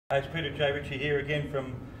Hey, it's Peter J. Ritchie here again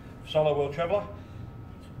from Solo World Traveller.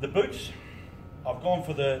 The boots, I've gone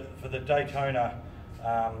for the Daytona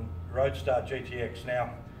Roadstar GTX.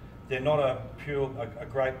 Now, they're not a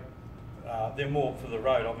great, they're more for the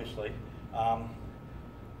road obviously.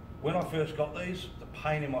 When I first got these, the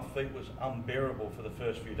pain in my feet was unbearable for the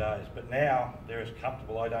first few days, but now they're as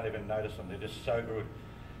comfortable, I don't even notice them, they're just so good.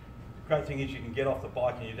 The great thing is you can get off the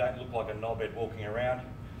bike and you don't look like a knobhead walking around.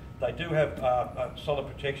 They do have a solid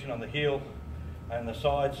protection on the heel and the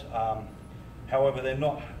sides. However, they're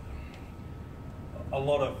not, a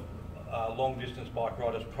lot of long distance bike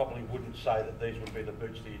riders probably wouldn't say that these would be the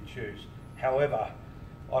boots that you'd choose. However,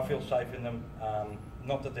 I feel safe in them.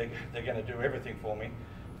 Not that they're going to do everything for me,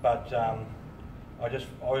 but I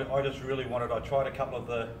just really wanted, I tried a couple of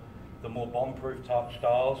the more bomb-proof type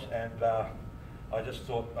styles, and I just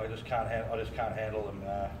thought I just can't handle them.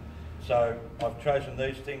 So I've chosen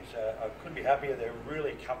these things. I couldn't be happier. They're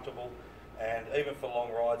really comfortable, and even for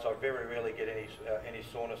long rides, I very rarely get any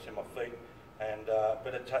soreness in my feet. And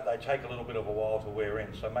but they take a little bit of a while to wear in.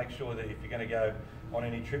 So make sure that if you're going to go on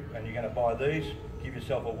any trip and you're going to buy these, give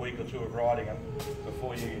yourself a week or two of riding them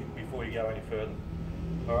before you go any further.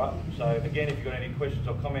 All right. So again, if you've got any questions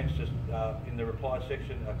or comments, just in the reply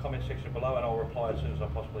section, comment section below, and I'll reply as soon as I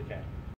possibly can.